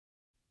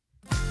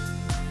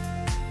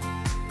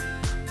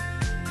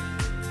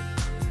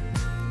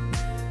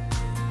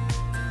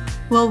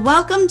Well,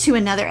 welcome to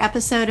another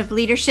episode of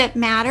Leadership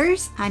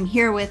Matters. I'm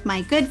here with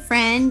my good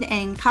friend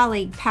and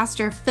colleague,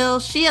 Pastor Phil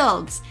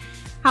Shields.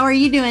 How are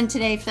you doing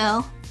today,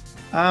 Phil?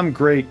 I'm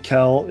great,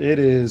 Kel. It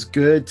is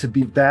good to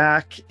be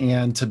back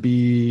and to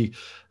be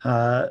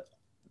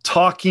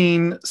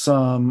talking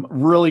some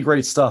really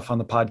great stuff on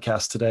the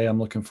podcast today. I'm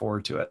looking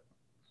forward to it.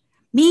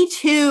 Me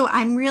too.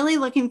 I'm really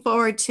looking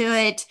forward to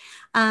it.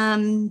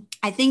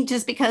 I think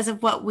just because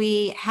of what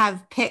we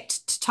have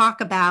picked to talk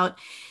about.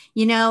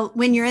 You know,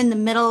 when you're in the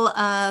middle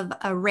of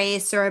a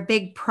race or a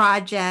big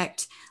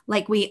project,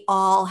 like we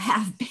all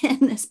have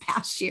been this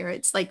past year,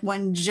 it's like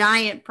one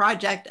giant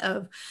project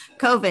of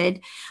COVID.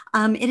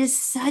 It is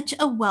such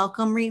a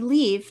welcome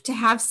relief to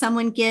have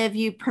someone give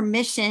you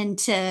permission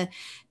to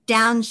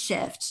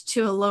downshift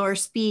to a lower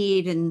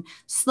speed and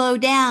slow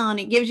down.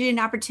 It gives you an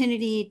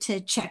opportunity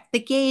to check the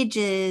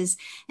gauges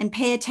and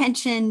pay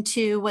attention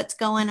to what's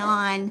going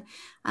on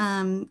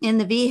in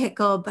the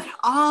vehicle, but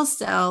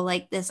also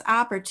like this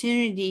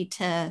opportunity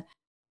to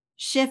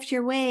shift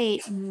your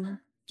weight and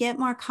get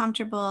more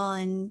comfortable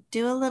and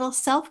do a little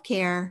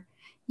self-care,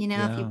 if you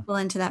Yeah. pull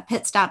into that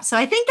pit stop. So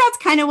I think that's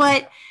kind of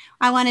what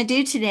I want to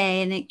do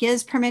today. And it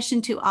gives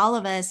permission to all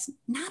of us,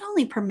 not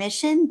only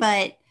permission,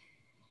 but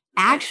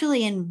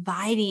actually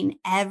inviting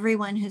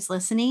everyone who's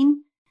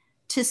listening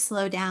to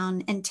slow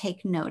down and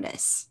take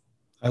notice.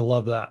 I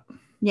love that.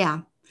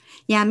 Yeah.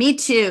 Yeah, me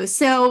too.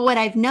 So what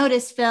I've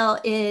noticed, Phil,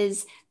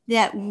 is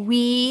that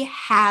we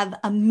have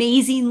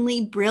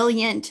amazingly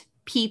brilliant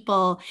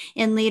people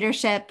in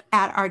leadership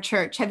at our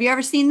church. Have you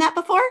ever seen that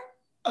before?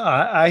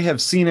 I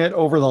have seen it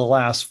over the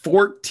last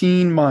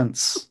 14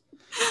 months.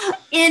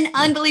 In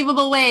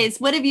unbelievable ways.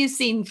 What have you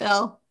seen,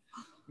 Phil?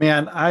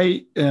 Man,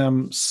 I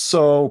am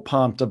so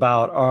pumped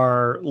about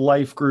our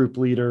life group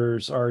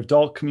leaders, our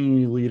adult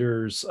community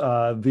leaders,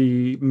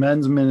 the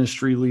men's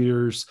ministry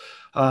leaders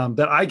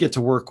that I get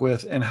to work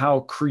with, and how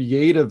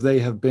creative they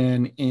have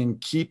been in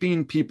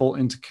keeping people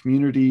into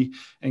community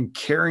and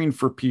caring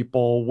for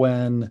people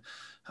when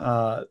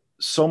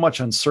so much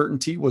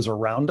uncertainty was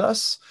around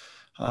us,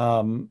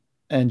 and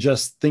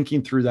just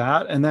thinking through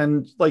that. And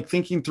then like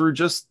thinking through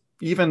just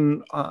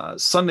even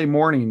Sunday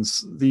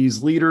mornings,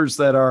 these leaders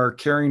that are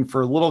caring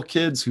for little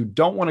kids who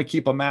don't want to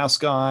keep a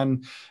mask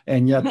on,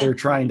 and yet they're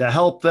trying to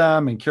help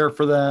them and care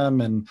for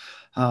them. And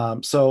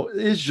so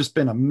it's just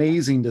been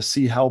amazing to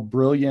see how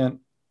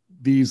brilliant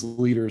these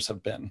leaders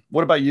have been.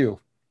 What about you?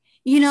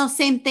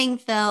 Same thing,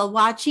 Phil,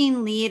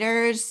 watching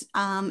leaders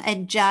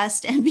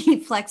adjust and be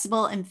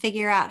flexible and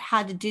figure out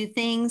how to do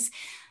things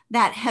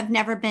that have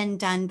never been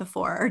done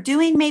before, or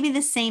doing maybe the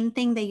same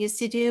thing they used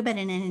to do, but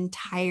in an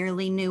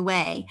entirely new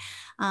way.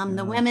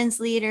 The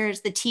women's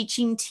leaders, the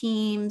teaching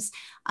teams,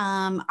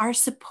 our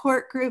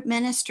support group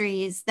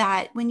ministries,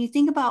 that when you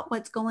think about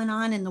what's going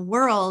on in the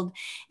world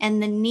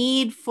and the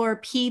need for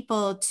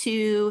people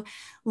to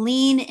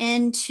lean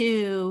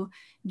into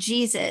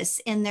Jesus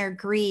in their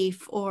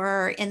grief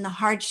or in the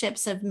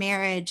hardships of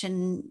marriage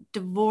and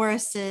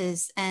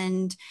divorces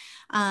and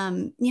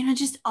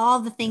just all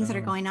the things that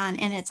are going on.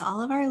 And it's all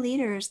of our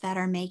leaders that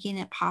are making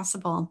it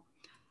possible.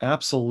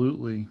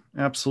 Absolutely.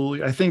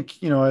 Absolutely. I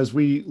think, as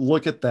we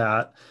look at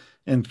that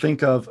and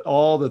think of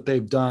all that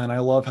they've done, I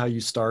love how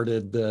you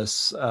started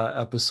this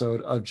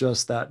episode of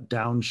just that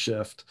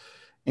downshift.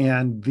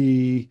 And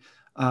the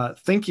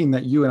thinking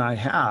that you and I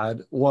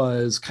had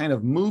was kind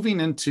of moving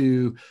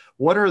into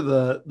what are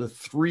the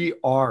three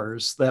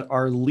R's that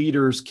our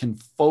leaders can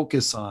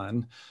focus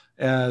on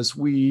as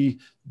we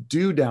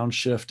do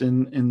downshift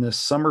in this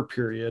summer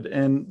period.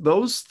 And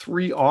those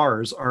three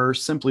R's are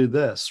simply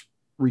this: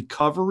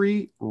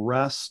 recovery,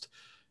 rest,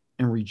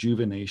 and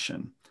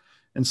rejuvenation.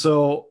 And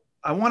so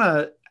I want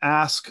to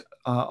ask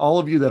all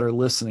of you that are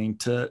listening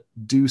to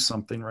do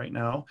something right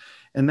now.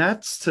 And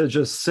that's to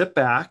just sit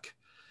back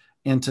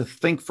and to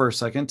think for a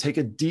second, take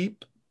a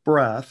deep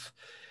breath,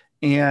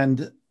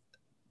 and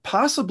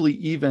possibly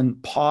even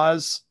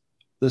pause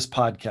this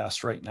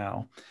podcast right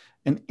now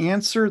and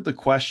answer the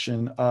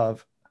question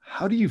of,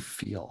 how do you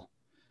feel?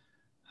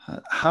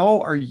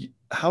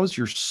 How's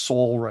your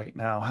soul right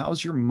now?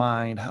 How's your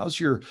mind? How's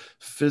your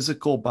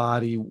physical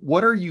body?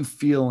 What are you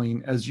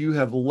feeling as you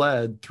have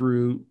led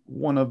through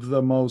one of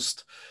the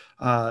most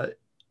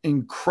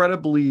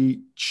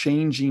incredibly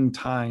changing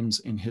times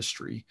in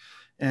history?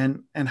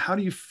 And how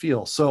do you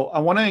feel? So I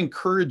want to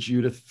encourage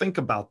you to think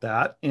about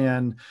that.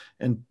 And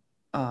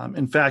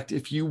in fact,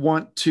 if you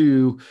want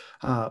to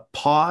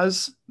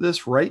pause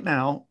this right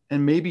now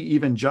and maybe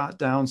even jot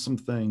down some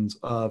things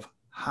of,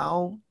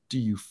 how do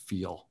you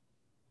feel?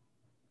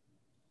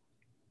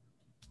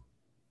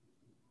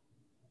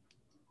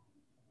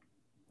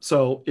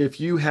 So if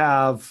you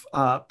have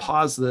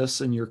paused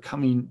this and you're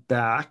coming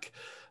back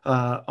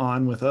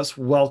on with us,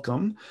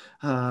 welcome.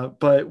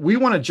 But we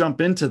want to jump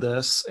into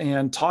this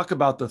and talk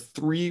about the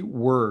three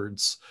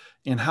words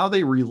and how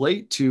they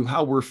relate to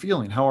how we're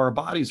feeling, how our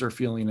bodies are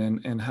feeling,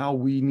 and how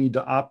we need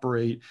to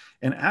operate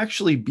and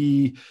actually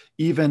be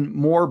even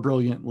more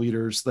brilliant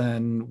leaders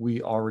than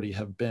we already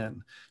have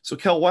been. So,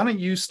 Kel, why don't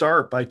you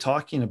start by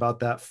talking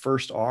about that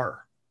first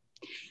R?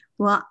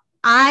 Well,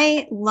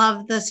 I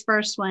love this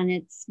first one.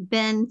 It's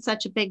been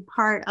such a big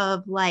part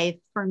of life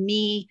for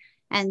me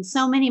and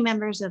so many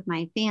members of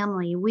my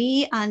family.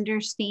 We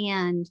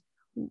understand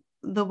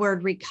the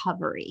word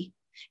recovery,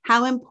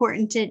 how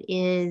important it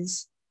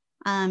is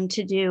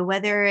to do,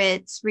 whether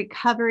it's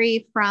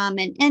recovery from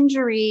an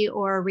injury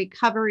or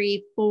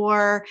recovery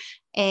for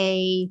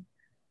a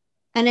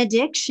an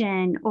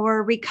addiction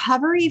or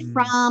recovery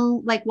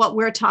from like what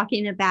we're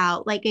talking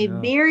about, like a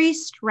very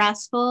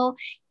stressful,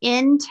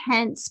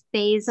 intense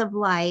phase of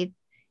life,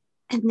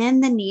 and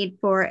then the need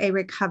for a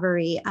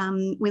recovery.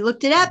 We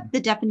looked it up. The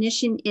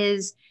definition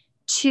is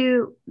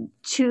to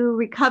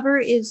recover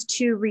is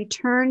to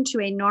return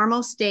to a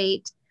normal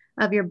state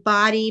of your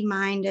body,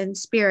 mind, and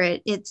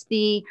spirit. It's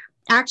the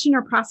action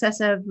or process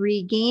of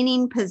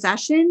regaining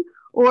possession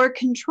or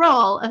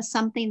control of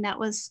something that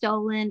was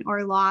stolen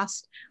or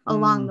lost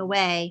along the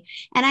way.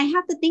 And I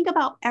have to think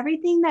about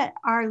everything that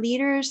our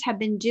leaders have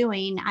been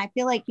doing. I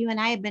feel like you and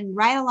I have been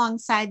right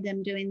alongside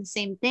them doing the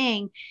same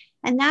thing.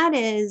 And that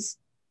is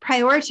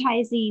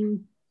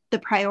prioritizing the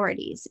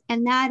priorities.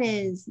 And that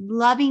is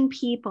loving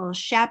people,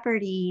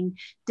 shepherding,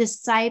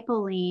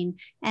 discipling,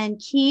 and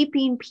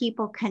keeping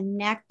people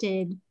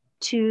connected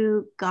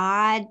to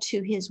God,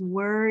 to his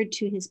word,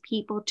 to his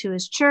people, to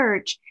his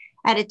church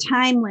at a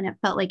time when it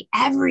felt like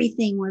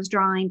everything was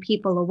drawing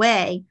people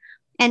away.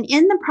 And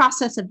in the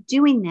process of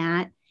doing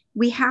that,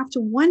 we have to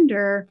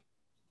wonder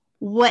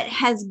what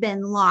has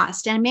been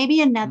lost. And maybe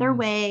another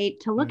way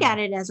to look at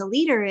it as a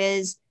leader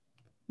is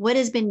what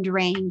has been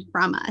drained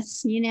from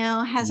us,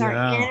 has our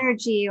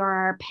energy or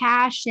our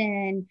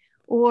passion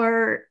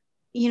or,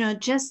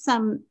 just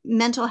some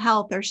mental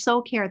health or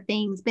soul care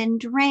things been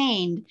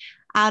drained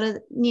out of,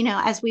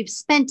 as we've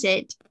spent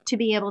it to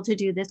be able to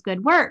do this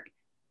good work.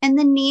 And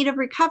the need of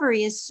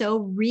recovery is so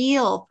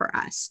real for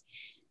us.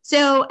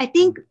 So I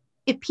think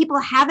if people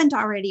haven't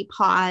already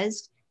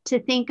paused to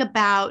think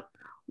about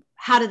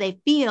how do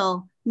they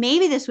feel,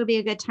 maybe this would be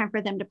a good time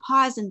for them to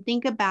pause and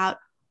think about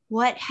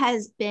what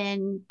has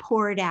been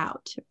poured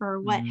out or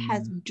what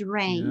has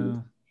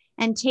drained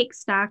and take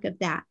stock of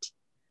that.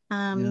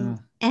 And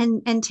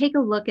take a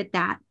look at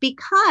that,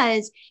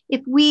 because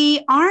if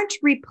we aren't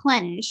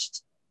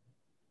replenished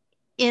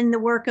in the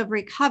work of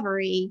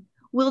recovery,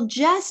 we'll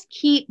just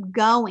keep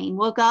going.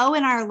 We'll go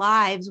in our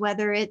lives,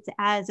 whether it's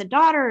as a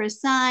daughter or a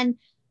son,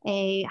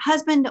 a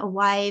husband, a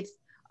wife,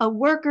 a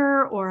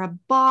worker or a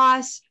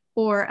boss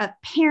or a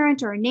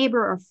parent or a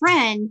neighbor or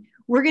friend.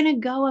 We're going to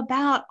go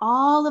about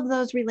all of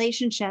those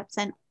relationships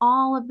and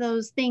all of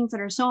those things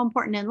that are so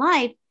important in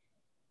life.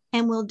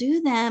 And we'll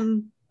do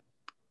them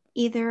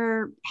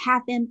either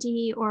half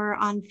empty or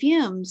on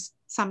fumes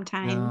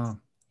sometimes.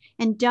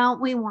 And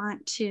don't we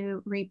want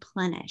to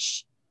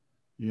replenish?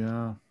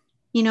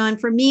 And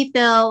for me,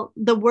 Phil,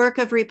 the work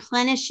of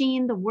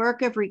replenishing, the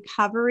work of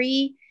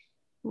recovery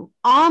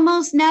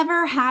almost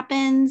never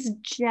happens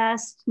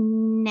just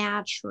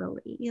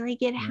naturally.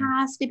 Like it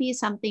has to be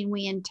something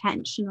we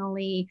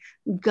intentionally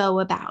go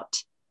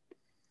about.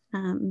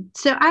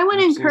 So I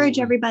want to encourage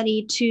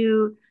everybody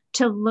to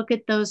look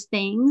at those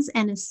things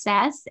and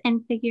assess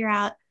and figure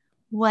out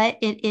what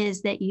it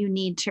is that you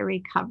need to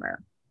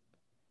recover.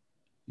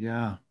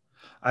 Yeah,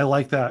 I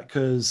like that,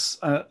 because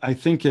I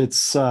think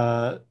it's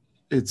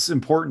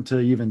important to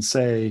even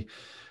say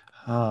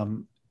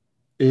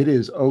it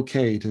is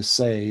okay to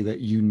say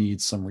that you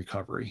need some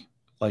recovery.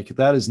 Like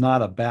that is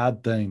not a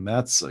bad thing.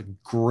 That's a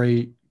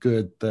great,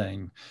 good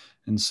thing.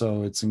 And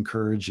so it's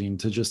encouraging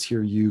to just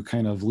hear you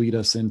kind of lead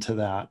us into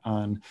that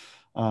on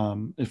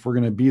if we're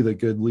going to be the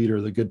good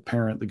leader, the good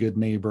parent, the good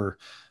neighbor,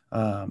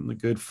 the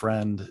good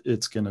friend,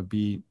 it's going to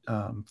be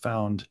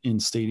found in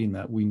stating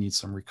that we need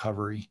some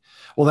recovery.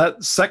 Well,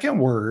 that second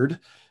word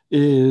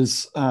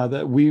is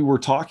that we were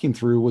talking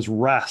through was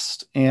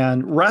rest.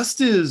 And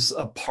rest is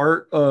a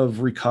part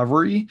of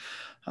recovery,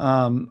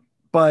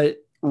 but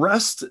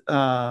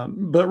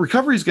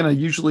recovery is going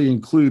to usually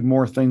include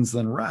more things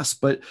than rest,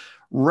 but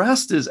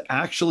rest is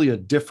actually a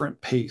different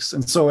pace.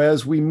 And so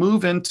as we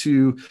move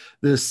into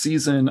this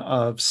season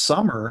of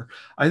summer,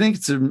 I think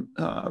it's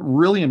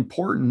really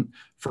important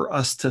for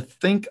us to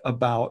think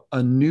about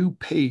a new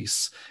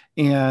pace.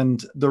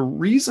 And the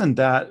reason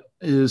that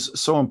is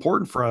so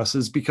important for us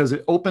is because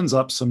it opens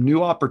up some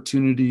new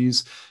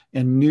opportunities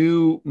and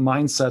new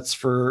mindsets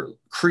for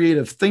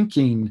creative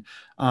thinking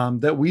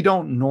that we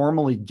don't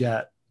normally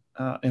get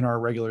in our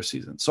regular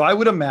season. So I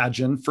would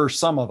imagine for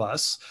some of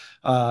us,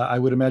 I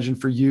would imagine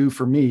for you,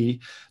 for me,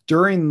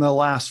 during the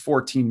last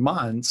 14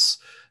 months,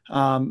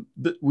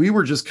 we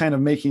were just kind of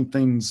making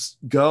things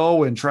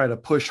go and try to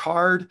push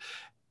hard.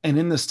 And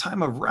in this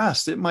time of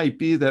rest, it might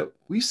be that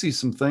we see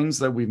some things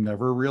that we've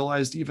never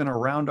realized even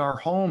around our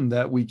home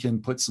that we can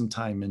put some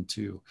time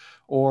into,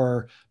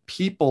 or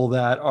people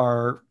that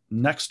are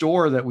next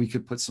door that we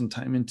could put some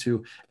time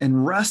into.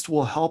 And rest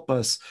will help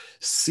us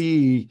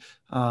see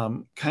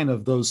kind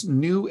of those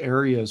new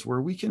areas where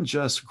we can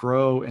just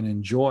grow and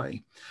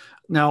enjoy.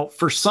 Now,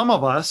 for some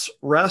of us,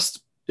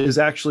 rest is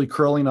actually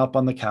curling up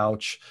on the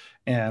couch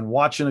and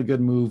watching a good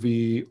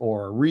movie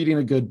or reading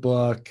a good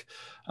book.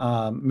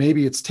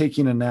 Maybe it's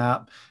taking a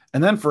nap.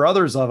 And then for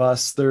others of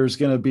us, there's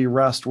going to be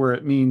rest where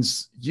it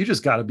means you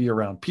just got to be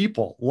around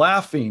people,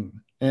 laughing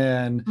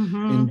and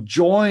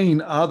enjoying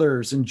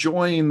others,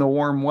 enjoying the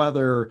warm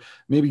weather,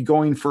 maybe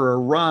going for a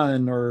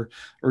run or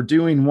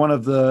doing one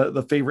of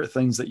the favorite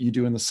things that you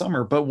do in the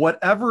summer. But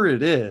whatever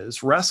it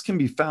is, rest can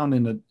be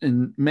found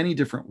in many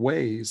different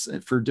ways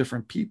for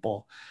different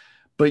people.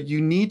 But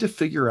you need to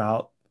figure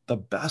out the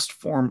best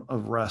form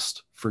of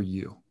rest for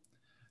you.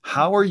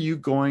 How are you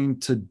going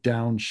to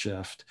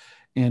downshift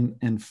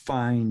and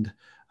find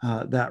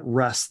that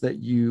rest that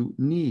you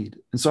need?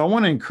 And so I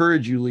want to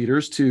encourage you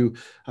leaders to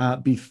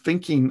be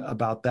thinking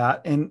about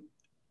that. And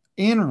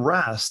in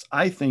rest,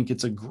 I think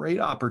it's a great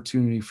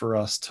opportunity for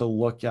us to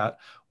look at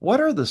what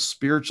are the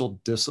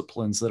spiritual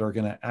disciplines that are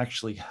going to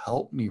actually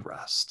help me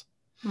rest.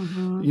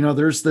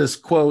 There's this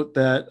quote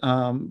that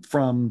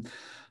from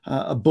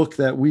a book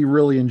that we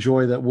really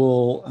enjoy that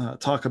we'll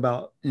talk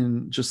about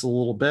in just a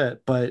little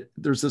bit, but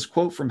there's this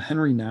quote from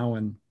Henry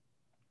Nouwen.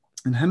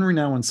 And Henry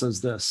Nouwen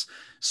says this: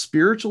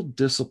 spiritual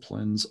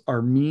disciplines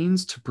are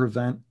means to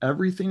prevent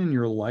everything in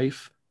your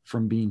life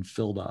from being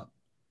filled up.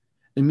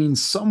 It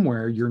means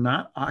somewhere you're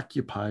not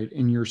occupied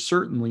and you're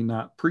certainly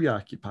not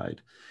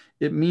preoccupied.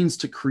 It means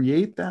to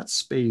create that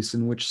space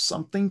in which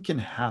something can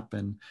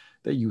happen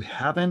that you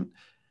hadn't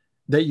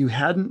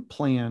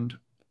planned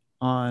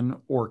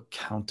on or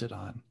counted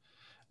on.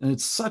 And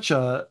it's such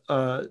a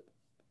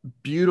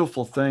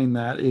beautiful thing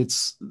that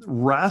it's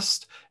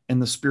rest,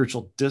 and the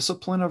spiritual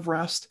discipline of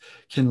rest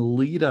can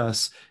lead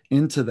us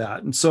into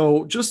that. And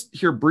so just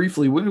here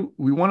briefly,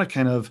 we want to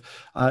kind of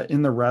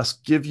in the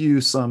rest, give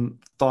you some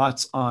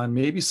thoughts on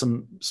maybe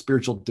some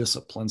spiritual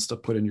disciplines to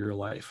put in your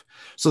life.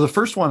 So the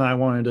first one I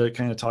wanted to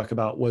kind of talk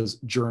about was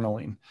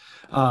journaling.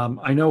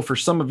 I know for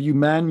some of you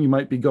men, you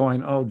might be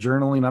going, oh,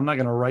 journaling, I'm not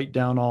going to write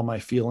down all my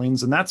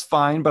feelings, and that's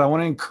fine. But I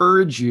want to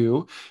encourage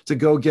you to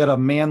go get a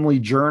manly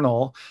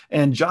journal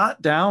and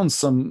jot down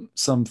some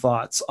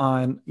thoughts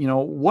on,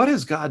 what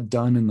has God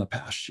done in the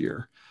past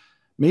year?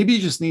 Maybe you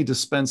just need to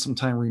spend some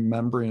time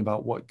remembering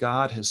about what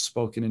God has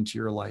spoken into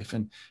your life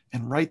and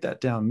write that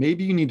down.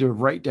 Maybe you need to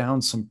write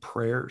down some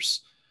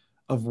prayers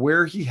of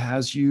where he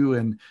has you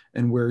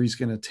and where he's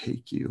going to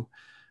take you.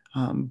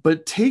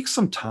 But take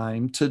some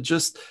time to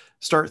just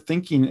start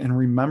thinking and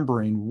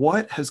remembering,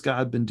 what has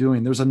God been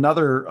doing? There's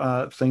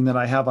another thing that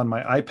I have on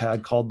my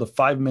iPad called the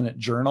 5-minute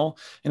journal,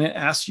 and it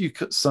asks you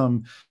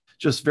some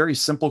just very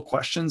simple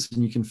questions,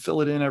 and you can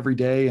fill it in every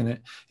day. And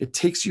it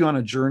takes you on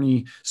a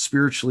journey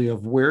spiritually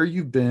of where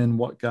you've been,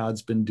 what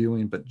God's been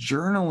doing. But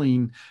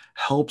journaling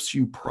helps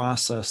you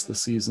process the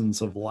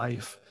seasons of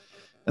life.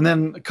 And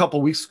then a couple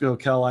of weeks ago,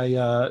 Kel,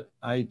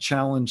 I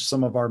challenged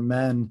some of our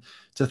men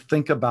to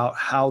think about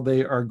how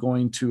they are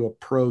going to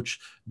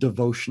approach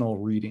devotional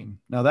reading.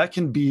 Now, that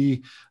can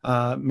be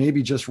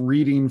maybe just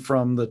reading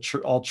from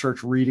the all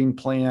church reading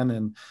plan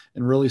and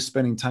really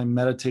spending time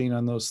meditating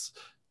on those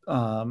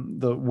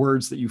the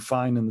words that you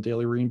find in the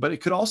daily reading. But it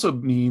could also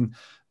mean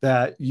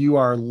that you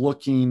are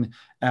looking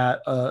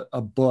at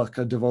a book,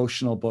 a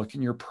devotional book,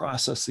 and you're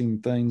processing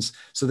things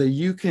so that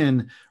you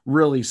can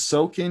really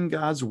soak in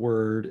God's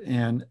word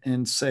and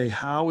say,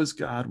 how is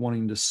God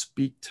wanting to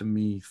speak to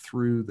me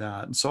through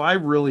that? And so I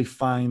really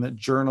find that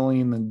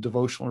journaling and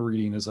devotional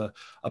reading is a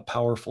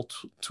powerful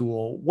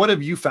tool. What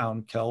have you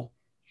found, Kel?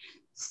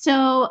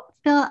 So,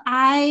 Phil,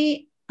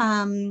 I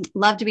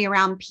love to be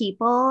around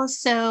people.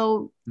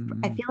 So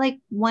I feel like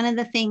one of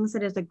the things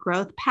that is a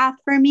growth path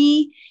for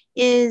me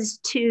is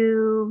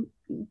to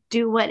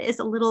do what is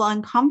a little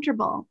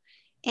uncomfortable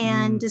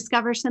and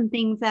discover some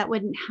things that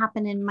wouldn't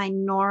happen in my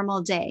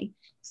normal day.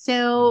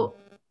 So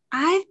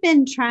I've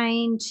been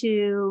trying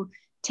to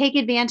take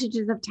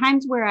advantages of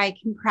times where I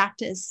can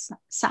practice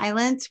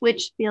silence,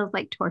 which feels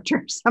like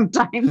torture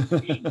sometimes,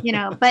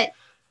 but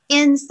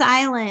in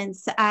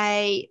silence,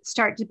 I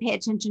start to pay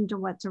attention to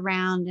what's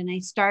around, and I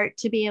start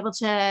to be able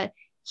to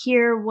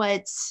hear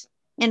what's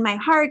in my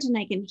heart, and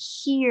I can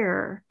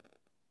hear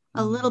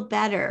a little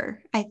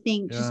better. I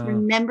think just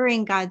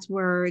remembering God's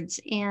words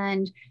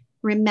and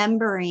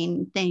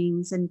remembering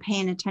things and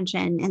paying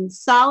attention and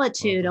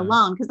solitude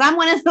alone. Because I'm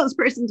one of those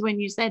persons, when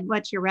you said,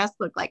 what's your rest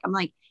look like? I'm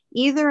like,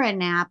 either a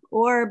nap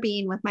or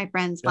being with my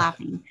friends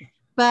laughing.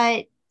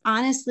 But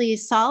honestly,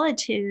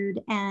 solitude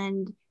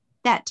and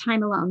that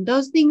time alone,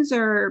 those things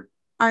are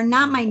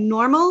not my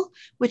normal,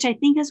 which I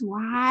think is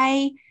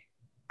why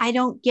I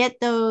don't get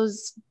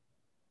those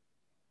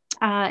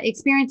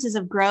experiences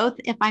of growth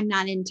if I'm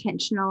not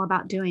intentional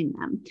about doing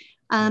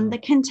them. The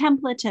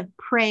contemplative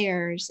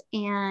prayers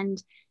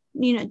and,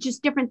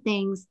 just different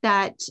things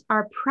that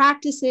are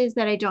practices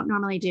that I don't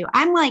normally do.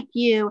 I'm like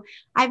you,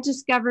 I've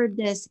discovered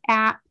this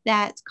app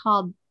that's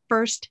called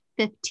First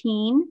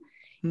 15.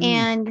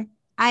 And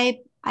I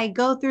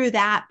go through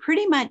that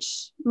pretty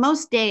much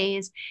most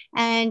days,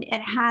 and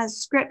it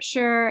has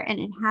scripture and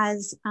it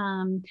has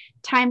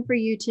time for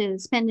you to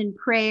spend in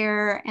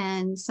prayer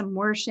and some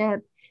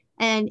worship.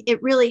 And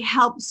it really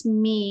helps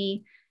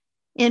me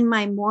in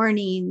my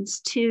mornings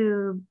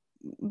to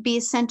be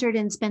centered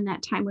and spend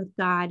that time with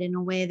God in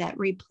a way that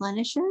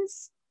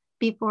replenishes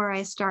before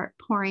I start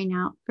pouring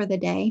out for the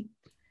day. I like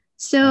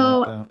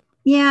So that.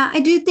 yeah, I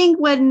do think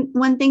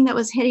one thing that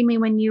was hitting me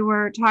when you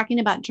were talking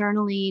about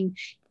journaling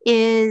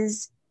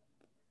is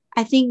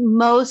I think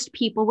most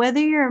people, whether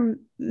you're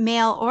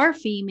male or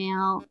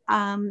female,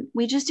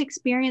 we just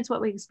experience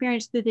what we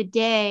experience through the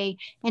day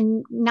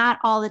and not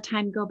all the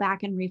time go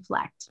back and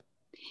reflect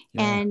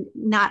Yeah. and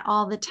not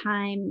all the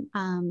time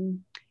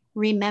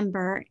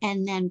remember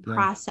and then Yeah.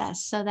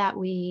 process so that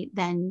we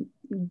then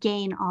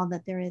gain all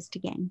that there is to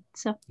gain.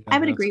 So Yeah, I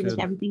would that's agree with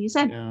good. everything you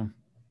said. Yeah,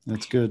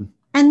 that's good.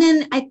 And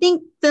then I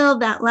think, Phil,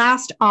 that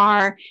last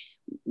R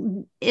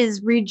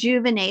is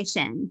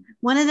rejuvenation.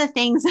 One of the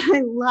things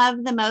I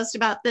love the most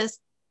about this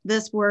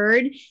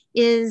word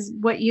is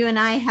what you and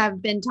I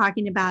have been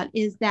talking about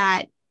is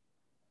that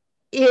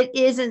it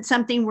isn't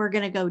something we're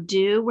going to go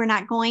do. We're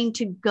not going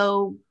to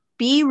go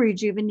be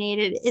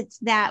rejuvenated. It's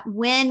that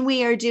when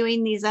we are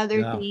doing these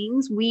other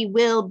things, we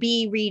will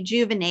be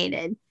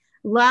rejuvenated.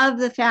 Love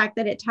the fact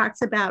that it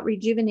talks about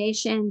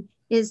rejuvenation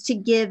is to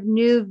give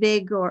new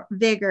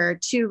vigor,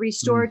 to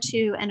restore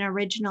to an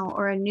original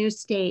or a new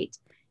state.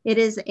 It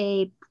is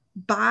a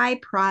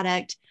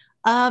byproduct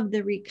of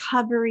the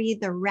recovery,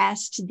 the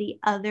rest, the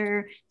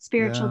other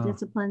spiritual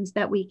disciplines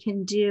that we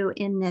can do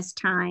in this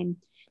time.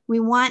 We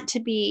want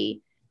to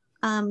be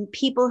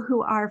people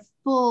who are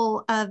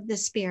full of the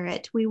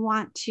Spirit. We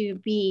want to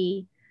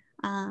be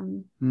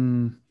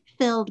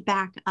filled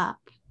back up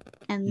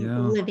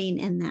and living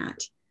in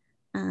that.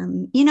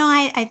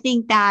 I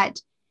think that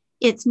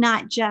it's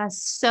not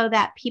just so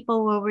that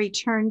people will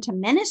return to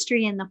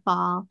ministry in the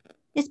fall.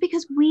 It's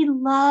because we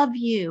love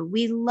you.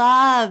 We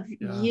love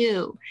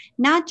you,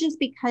 not just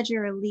because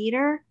you're a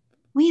leader.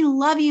 We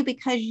love you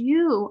because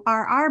you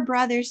are our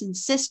brothers and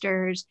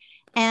sisters.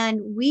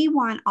 And we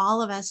want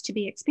all of us to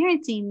be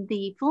experiencing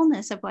the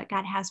fullness of what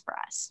God has for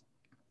us.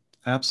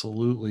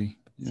 Absolutely.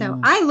 Yeah. So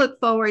I look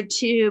forward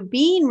to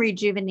being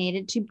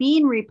rejuvenated, to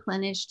being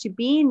replenished, to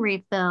being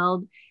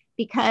refilled,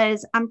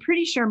 because I'm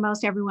pretty sure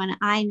most everyone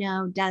I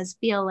know does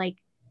feel like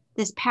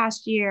this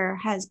past year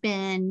has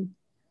been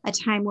a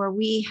time where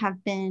we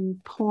have been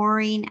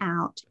pouring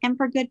out, and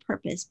for good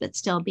purpose, but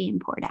still being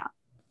poured out.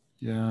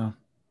 Yeah.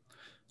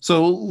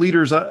 So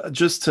leaders,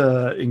 just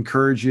to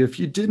encourage you, if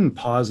you didn't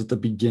pause at the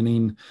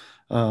beginning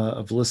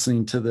of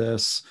listening to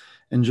this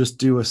and just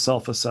do a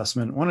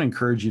self-assessment, I want to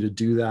encourage you to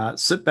do that.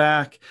 Sit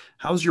back.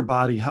 How's your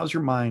body? How's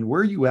your mind?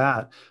 Where are you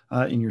at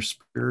in your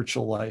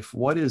spiritual life?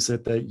 What is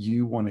it that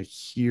you want to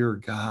hear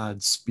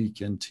God speak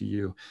into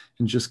you?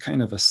 And just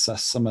kind of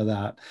assess some of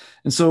that.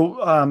 And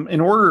so in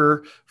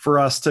order for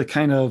us to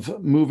kind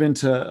of move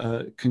into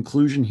a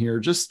conclusion here,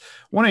 just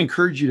want to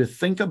encourage you to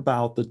think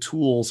about the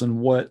tools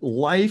and what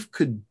life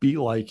could be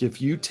like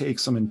if you take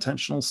some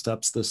intentional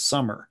steps this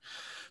summer.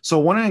 So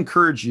I want to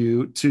encourage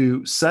you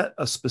to set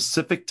a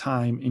specific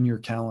time in your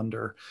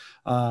calendar.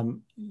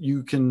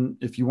 You can,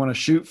 if you want to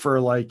shoot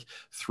for like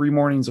 3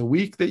 mornings a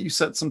week that you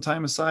set some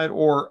time aside,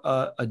 or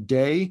a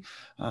day,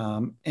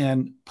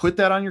 and put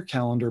that on your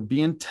calendar,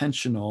 be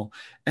intentional,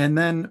 and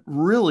then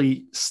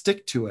really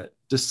stick to it.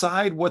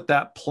 Decide what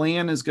that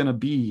plan is going to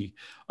be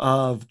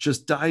of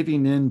just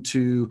diving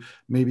into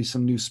maybe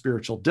some new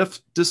spiritual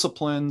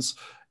disciplines,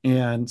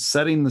 and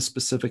setting the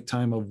specific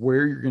time of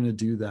where you're going to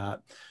do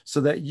that so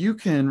that you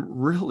can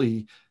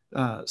really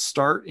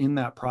start in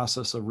that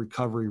process of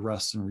recovery,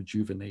 rest, and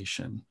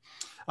rejuvenation.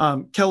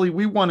 Kelly,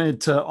 we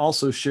wanted to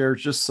also share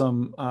just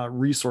some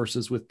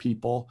resources with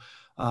people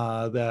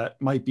that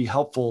might be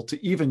helpful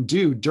to even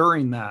do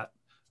during that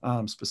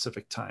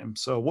specific time.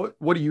 So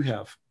what do you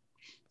have?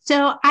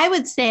 So I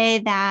would say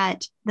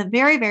that the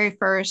very, very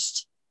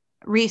first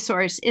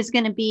resource is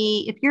going to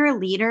be, if you're a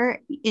leader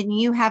and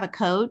you have a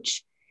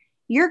coach,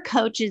 your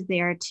coach is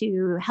there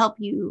to help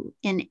you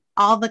in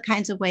all the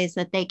kinds of ways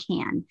that they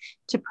can,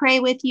 to pray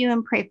with you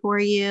and pray for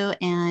you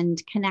and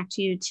connect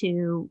you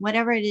to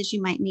whatever it is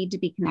you might need to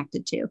be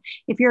connected to.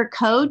 If you're a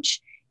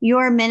coach,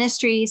 your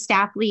ministry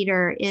staff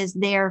leader is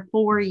there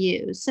for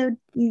you. So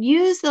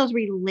use those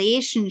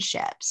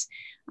relationships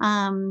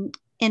in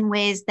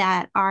ways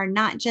that are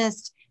not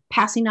just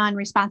passing on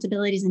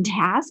responsibilities and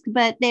tasks,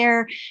 but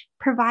they're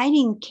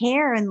providing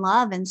care and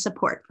love and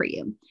support for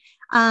you.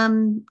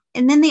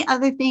 And then the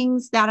other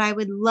things that I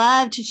would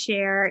love to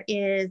share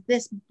is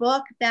this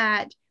book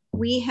that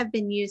we have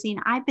been using.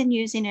 I've been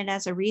using it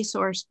as a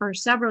resource for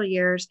several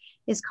years.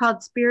 It's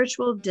called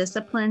Spiritual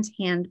Disciplines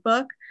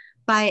Handbook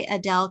by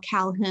Adele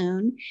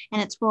Calhoun.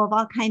 And it's full of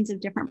all kinds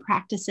of different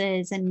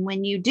practices. And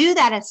when you do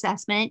that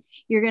assessment,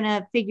 you're going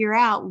to figure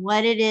out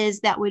what it is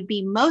that would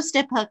be most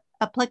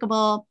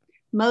applicable,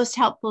 most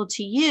helpful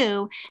to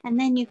you. And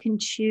then you can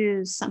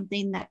choose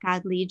something that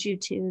God leads you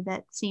to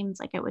that seems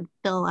like it would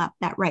fill up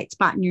that right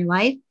spot in your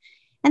life.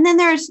 And then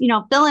there's,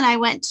 Phil and I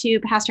went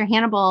to Pastor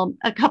Hannibal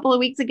a couple of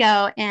weeks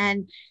ago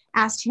and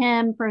asked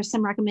him for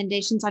some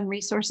recommendations on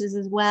resources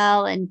as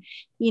well. And,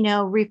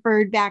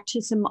 referred back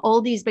to some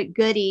oldies but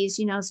goodies,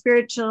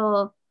 Spirit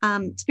of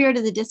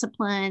the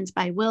Disciplines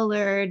by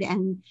Willard,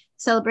 and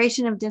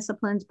Celebration of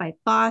Disciplines by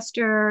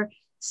Foster,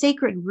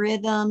 Sacred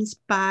Rhythms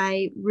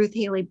by Ruth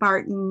Haley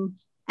Barton,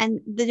 And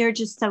they're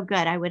just so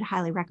good. I would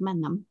highly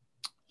recommend them.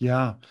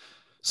 Yeah.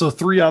 So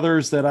 3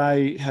 others that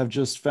I have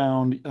just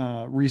found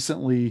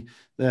recently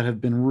that have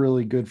been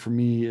really good for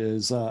me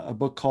is a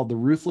book called The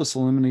Ruthless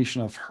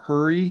Elimination of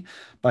Hurry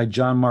by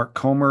John Mark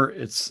Comer.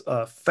 It's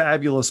a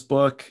fabulous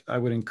book. I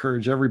would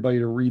encourage everybody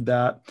to read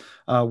that.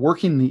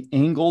 Working the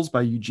Angles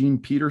by Eugene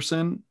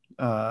Peterson.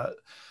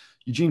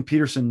 Eugene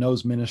Peterson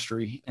knows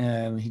ministry,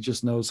 and he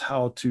just knows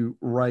how to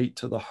write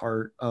to the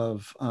heart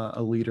of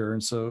a leader.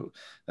 And so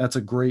that's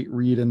a great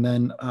read. And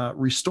then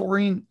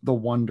Restoring the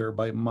Wonder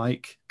by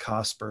Mike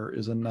Cosper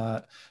is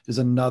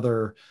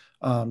another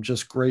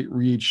just great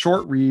read,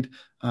 short read,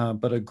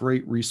 but a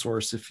great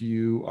resource if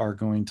you are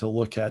going to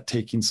look at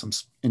taking some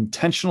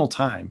intentional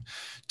time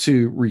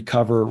to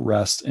recover,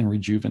 rest, and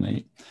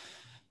rejuvenate.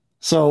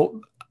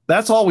 So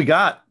that's all we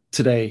got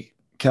today,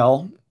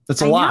 Kel.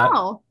 That's a lot.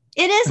 Know.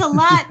 It is a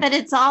lot, but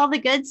it's all the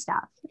good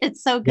stuff.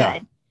 It's so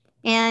good.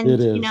 Yeah, and,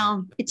 you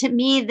know, to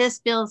me, this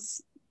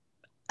feels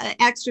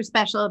extra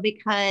special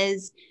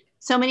because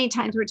so many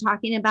times we're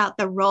talking about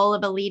the role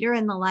of a leader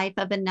in the life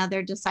of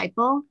another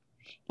disciple.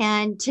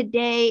 And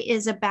today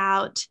is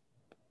about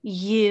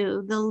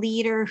you, the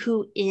leader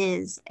who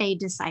is a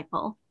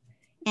disciple.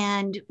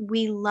 And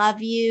we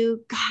love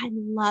you. God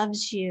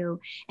loves you.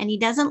 And he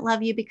doesn't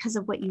love you because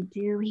of what you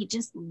do. He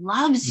just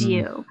loves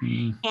you.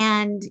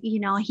 And,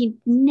 you know, he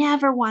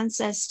never wants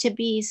us to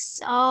be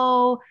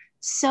so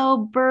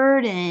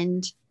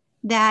burdened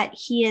that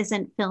he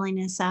isn't filling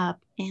us up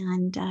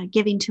and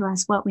giving to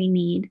us what we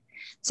need.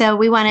 So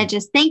we want to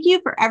just thank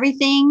you for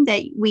everything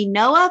that we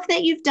know of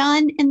that you've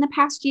done in the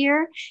past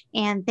year.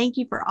 And thank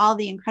you for all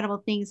the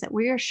incredible things that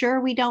we are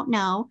sure we don't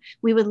know.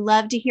 We would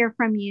love to hear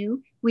from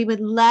you. We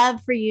would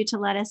love for you to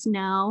let us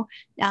know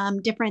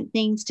different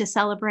things to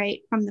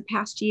celebrate from the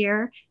past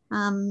year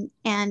and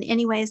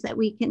any ways that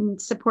we can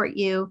support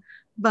you.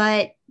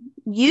 But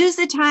use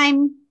the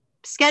time,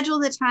 schedule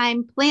the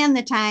time, plan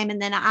the time,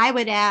 and then I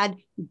would add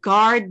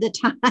guard the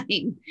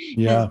time.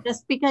 Yeah.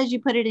 Just because you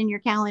put it in your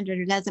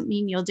calendar doesn't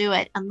mean you'll do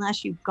it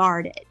unless you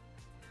guard it.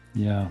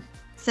 Yeah.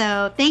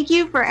 So thank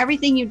you for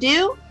everything you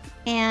do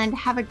and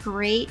have a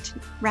great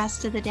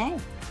rest of the day.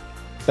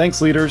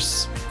 Thanks,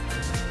 leaders.